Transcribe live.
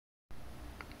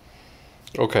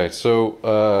Okay, so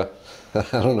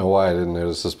I don't know why I didn't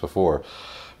notice this before,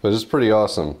 but it's pretty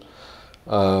awesome.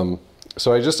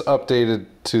 So I just updated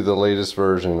to the latest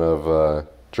version of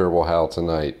Grblhal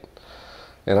tonight,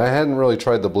 and I hadn't really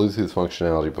tried the Bluetooth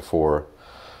functionality before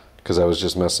because I was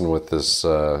just messing with this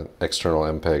external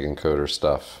MPEG encoder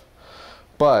stuff.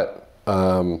 But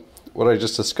what I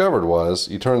just discovered was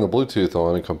you turn the Bluetooth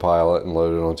on and compile it and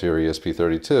load it onto your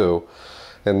ESP32,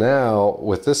 and now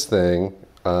with this thing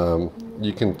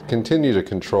you can continue to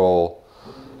control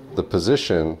the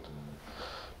position,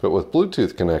 but with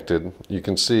Bluetooth connected you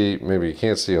can see, maybe you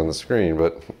can't see on the screen,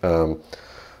 but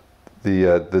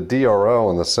the DRO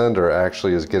on the sender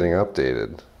actually is getting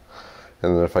updated.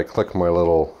 And then if I click my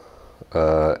little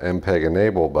MPEG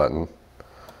enable button,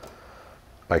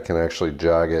 I can actually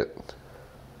jog it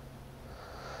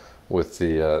with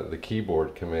the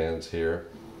keyboard commands here.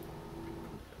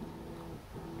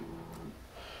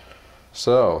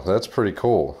 So that's pretty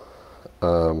cool.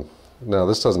 Now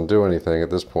this doesn't do anything at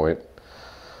this point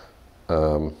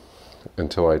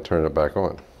until I turn it back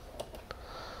on.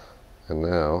 And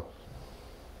now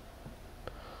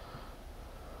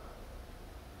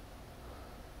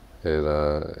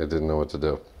it didn't know what to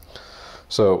do.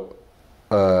 So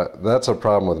that's a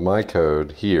problem with my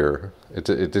code here. It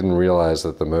didn't realize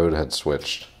that the mode had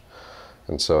switched,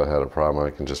 and so it had a problem.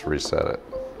 I can just reset it.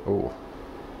 Oh,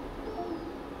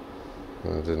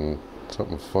 it didn't.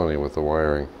 Something funny with the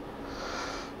wiring,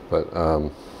 but huh.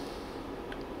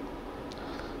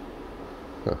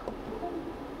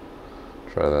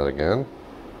 Try that again.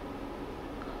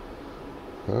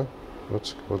 Huh?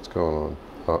 What's going on?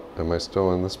 Oh, am I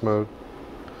still in this mode?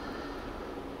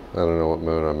 I don't know what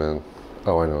mode I'm in.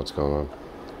 Oh, I know what's going on.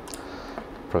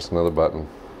 Press another button.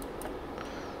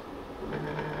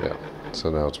 Yeah, so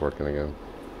now it's working again.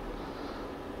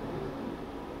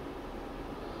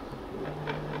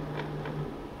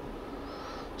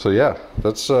 So yeah,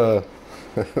 that's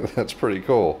that's pretty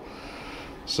cool.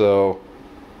 So,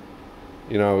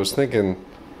 you know, I was thinking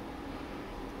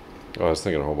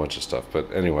a whole bunch of stuff,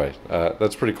 but anyway,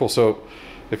 that's pretty cool. So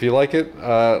if you like it,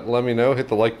 let me know, hit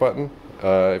the like button.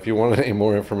 If you want any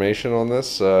more information on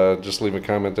this, just leave a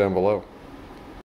comment down below.